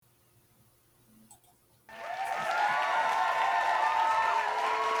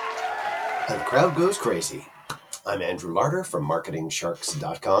And the crowd goes crazy. I'm Andrew Larder from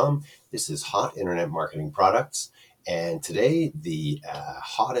MarketingSharks.com. This is Hot Internet Marketing Products. And today, the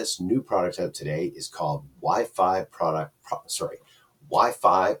hottest new product out today is called Wi-Fi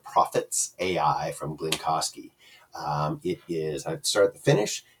Profits AI from Glynn Kosky. It is, I'd start at the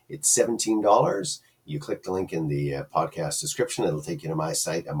finish. It's $17. You click the link in the podcast description. It'll take you to my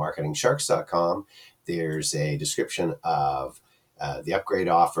site at MarketingSharks.com. There's a description of the upgrade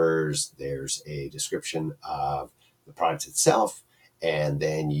offers. There's a description of the product itself, and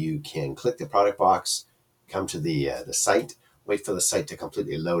then you can click the product box, come to the site, wait for the site to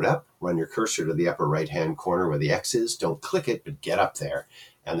completely load up, run your cursor to the upper right-hand corner where the X is. Don't click it, but get up there.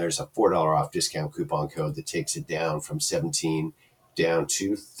 And there's a $4 off discount coupon code that takes it down from $17 down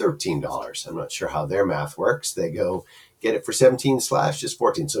to $13. I'm not sure how their math works. They go get it for 17 / just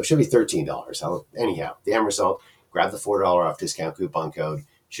 14. So it should be $13. Anyhow, the end result, grab the $4 off discount coupon code.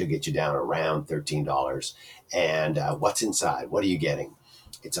 Should get you down around $13. And what's inside? What are you getting?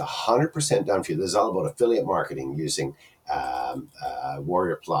 It's 100% done for you. This is all about affiliate marketing using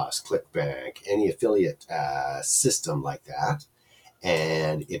Warrior Plus, ClickBank, any affiliate system like that.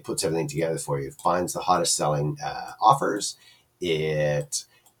 And it puts everything together for you. It finds the hottest selling offers. And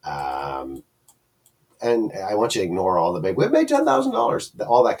I want you to ignore all the big, we've made $10,000,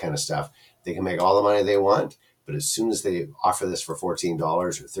 all that kind of stuff. They can make all the money they want, but as soon as they offer this for $14 or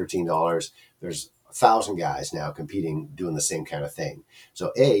 $13, there's 1,000 guys now competing, doing the same kind of thing.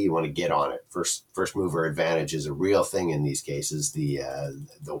 So you want to get on it. First mover advantage is a real thing in these cases. The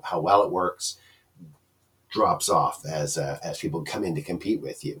how well it works drops off as people come in to compete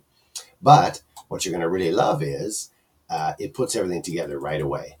with you. But what you're going to really love is it puts everything together right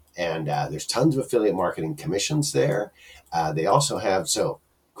away. And there's tons of affiliate marketing commissions there. They also have,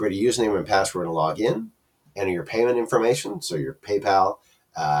 create a username and password and log in, enter your payment information, so your PayPal,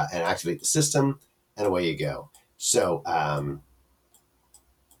 and activate the system, and away you go. So I'm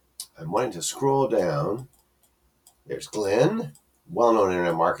wanting to scroll down. There's Glynn, well-known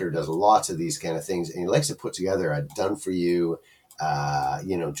internet marketer, does lots of these kind of things, and he likes to put together a done-for-you,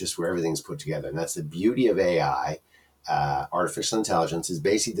 just where everything's put together. And that's the beauty of AI. Artificial intelligence is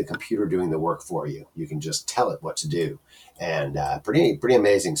basically the computer doing the work for you. You can just tell it what to do, and pretty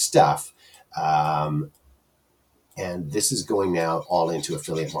amazing stuff. And this is going now all into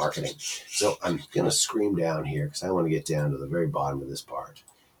affiliate marketing. So I'm going to scream down here because I want to get down to the very bottom of this part.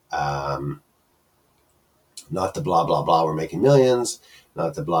 Not the blah, blah, blah, we're making millions.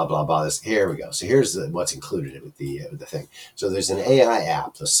 Not the blah, blah, blah. Here we go. So here's what's included with the thing. So there's an AI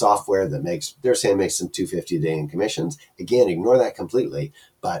app, the software that they're saying makes them $250 a day in commissions. Again, ignore that completely,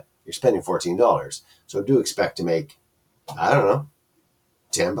 but you're spending $14. So do expect to make, I don't know,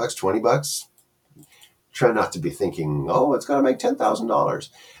 $10, $20. Try not to be thinking, it's going to make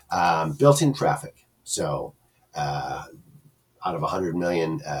 $10,000. Built-in traffic. So out of 100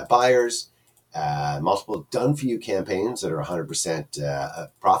 million buyers, multiple done-for-you campaigns that are 100%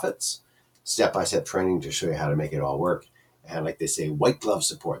 profits, step-by-step training to show you how to make it all work. And like they say, white glove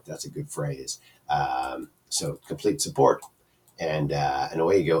support. That's a good phrase. So complete support. And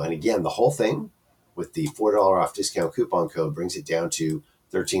away you go. And again, the whole thing with the $4 off discount coupon code brings it down to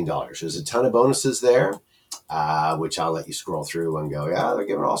 $13. There's a ton of bonuses there, which I'll let you scroll through and go, they're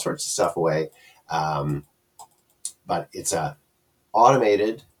giving all sorts of stuff away. But it's a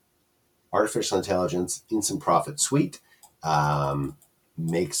automated artificial intelligence instant profit suite,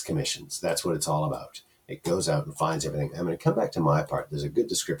 makes commissions. That's what it's all about. It goes out and finds everything. I'm going to come back to my part. There's a good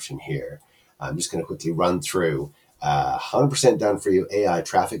description here. I'm just going to quickly run through 100% done for you AI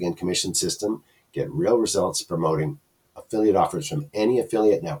traffic and commission system. Get real results promoting affiliate offers from any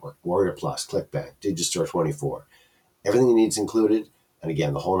affiliate network, Warrior Plus, ClickBank, Digistore 24. Everything you need is included. And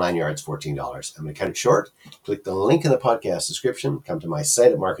again, the whole 9 yards, $14. I'm going to cut it short. Click the link in the podcast description. Come to my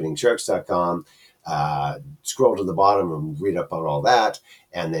site at MarketingSharks.com. Scroll to the bottom and read up on all that.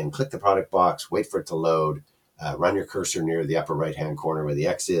 And then click the product box. Wait for it to load. Run your cursor near the upper right-hand corner where the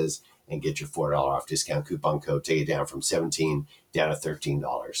X is and get your $4 off discount coupon code. Take it down from $17 down to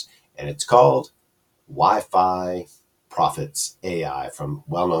 $13. And it's called Wi-Fi Profits AI from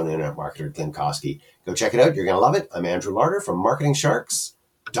well-known internet marketer Glynn Kosky. Go check it out. You're going to love it. I'm Andrew Larder from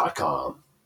MarketingSharks.com.